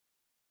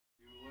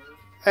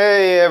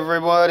Hey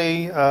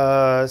everybody,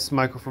 it's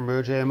Michael from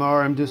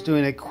MMR. I'm just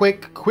doing a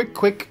quick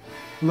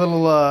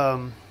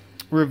little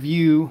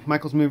review,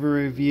 Michael's movie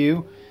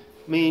review.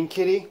 Me and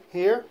Kitty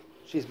here,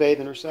 she's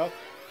bathing herself,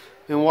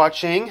 and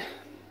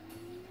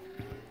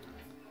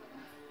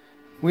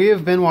we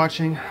have been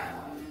watching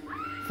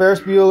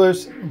Ferris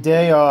Bueller's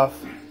Day Off,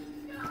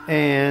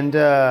 and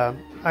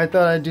I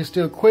thought I'd just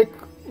do a quick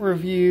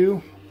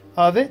review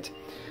of it.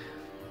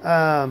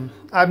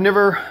 I've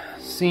never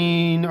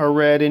seen or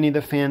read any of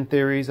the fan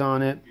theories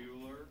on it,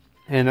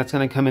 and that's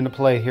going to come into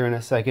play here in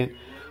a second.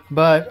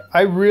 But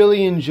I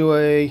really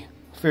enjoy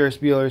Ferris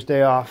Bueller's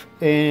Day Off,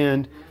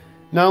 and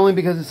not only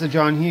because it's a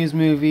John Hughes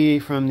movie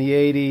from the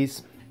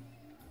 80s,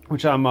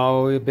 which I'm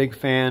always a big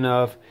fan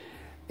of.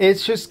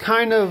 It's just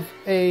kind of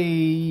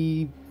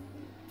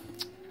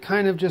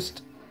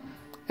just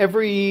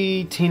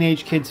every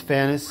teenage kid's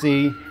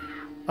fantasy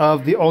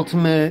of the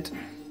ultimate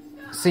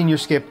senior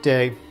skip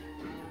day.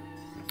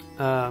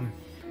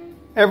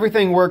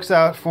 Everything works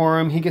out for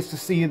him. He gets to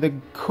see the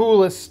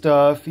coolest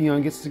stuff. You know,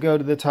 he gets to go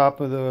to the top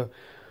of the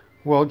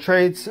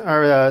Sears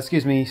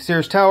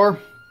Tower,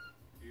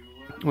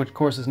 which of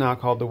course is now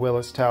called the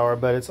Willis Tower,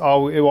 but it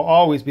will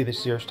always be the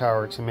Sears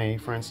Tower to me.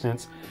 For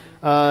instance,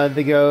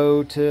 they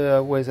go to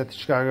the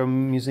Chicago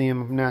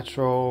Museum of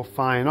Natural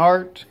Fine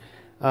Art.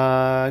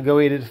 Go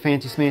eat at a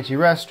fancy smancy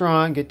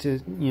restaurant. Get to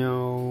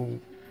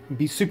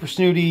be super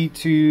snooty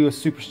to a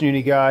super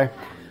snooty guy.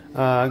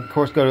 Of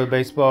course, go to a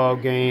baseball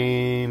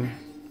game.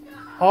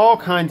 All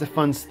kinds of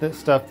fun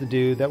stuff to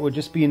do that would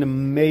just be an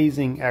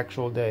amazing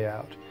actual day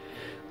out.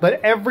 But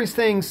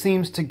everything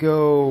seems to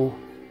go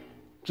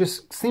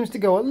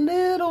a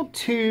little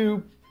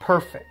too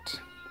perfect.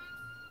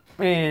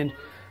 And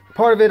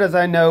part of it, as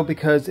I know,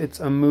 because it's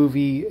a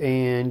movie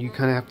and you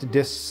kind of have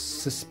to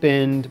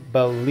suspend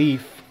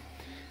belief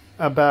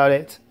about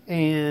it.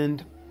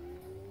 And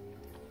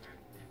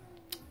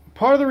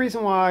part of the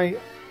reason why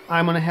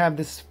I'm going to have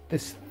this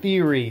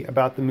theory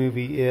about the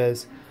movie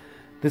is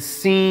the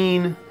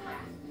scene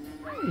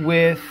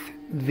with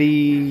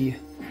the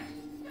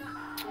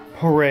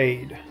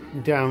parade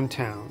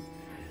downtown.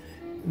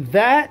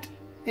 That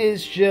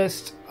is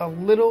just a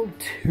little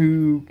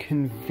too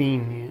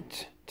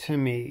convenient to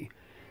me.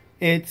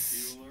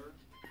 There's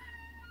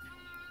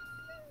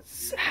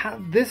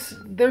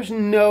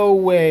no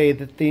way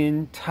that the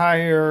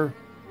entire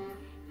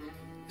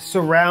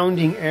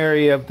surrounding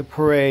area of the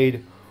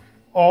parade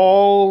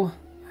all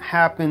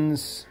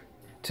happens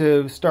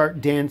to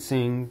start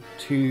dancing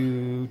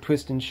to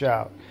Twist and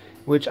Shout,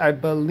 which I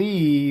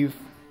believe,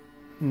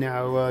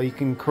 now you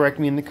can correct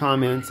me in the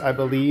comments, I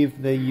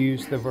believe they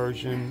used the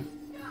version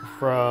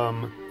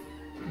from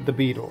the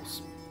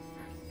Beatles,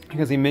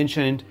 because he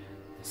mentioned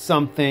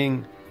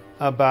something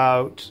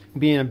about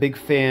being a big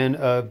fan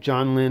of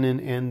John Lennon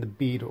and the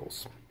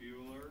Beatles.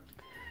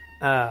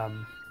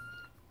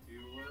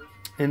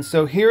 And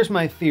so here's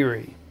my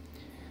theory.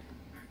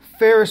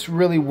 Ferris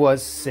really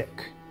was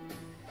sick.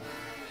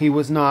 He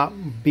was not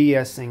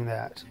BSing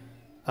that.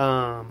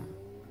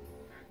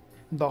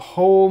 The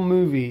whole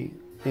movie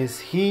is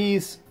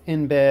he's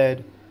in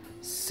bed,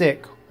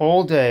 sick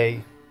all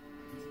day,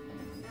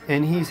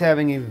 and he's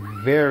having a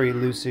very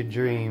lucid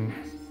dream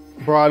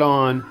brought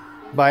on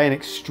by an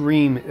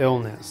extreme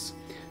illness,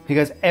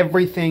 because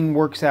everything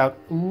works out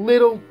a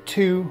little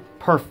too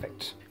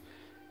perfect.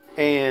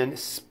 And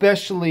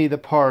especially the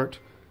part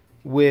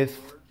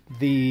with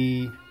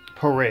the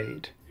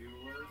parade.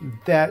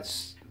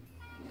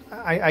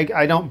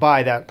 I don't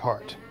buy that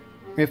part.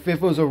 If it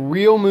was a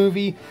real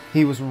movie,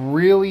 he was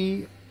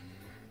really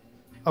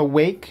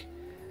awake,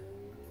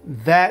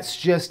 that's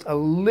just a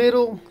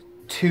little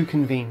too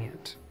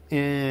convenient.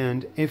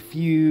 And if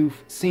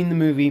you've seen the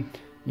movie,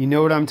 you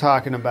know what I'm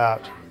talking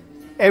about.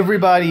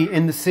 Everybody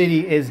in the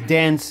city is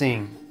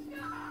dancing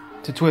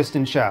to Twist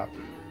and Shout.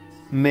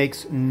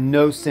 Makes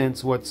no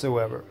sense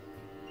whatsoever.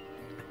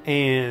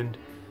 And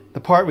the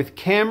part with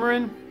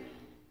Cameron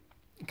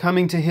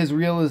coming to his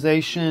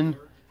realization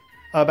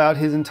about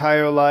his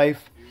entire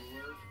life,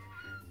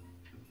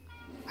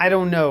 I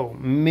don't know.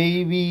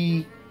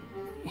 Maybe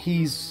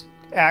he's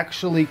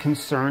actually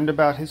concerned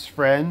about his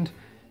friend,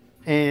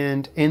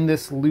 and in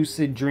this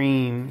lucid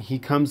dream, he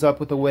comes up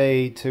with a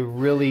way to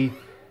really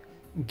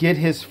get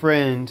his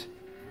friend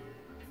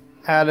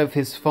out of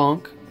his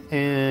funk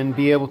and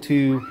be able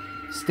to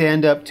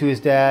stand up to his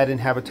dad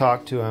and have a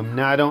talk to him.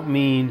 Now, I don't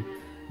mean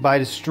by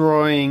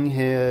destroying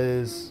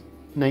his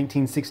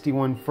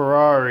 1961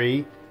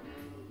 Ferrari,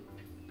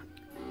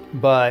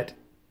 but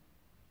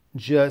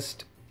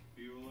just,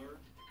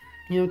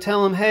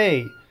 tell him,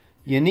 hey,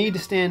 you need to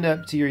stand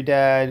up to your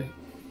dad.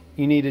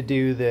 You need to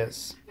do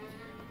this.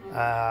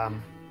 So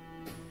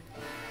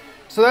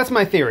that's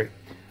my theory.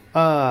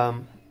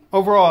 Overall,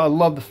 I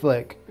love the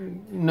flick.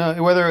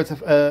 No, whether it's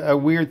a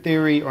weird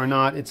theory or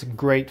not, it's a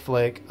great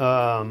flick.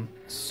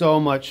 So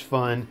much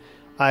fun.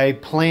 I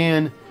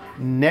plan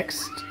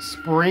next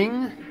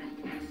spring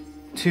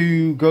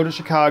to go to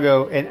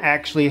Chicago and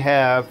actually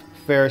have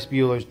Ferris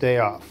Bueller's Day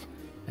Off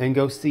and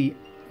go see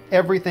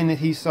everything that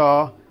he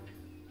saw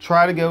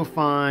try to go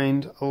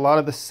find a lot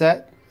of the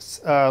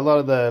sets, a lot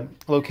of the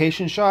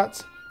location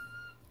shots,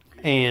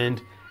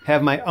 and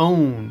have my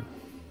own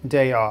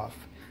day off.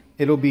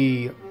 It'll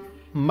be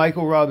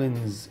Michael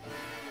Robbins'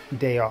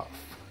 day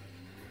off.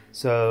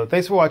 So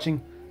thanks for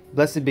watching.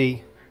 Blessed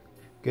be.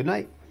 Good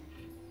night.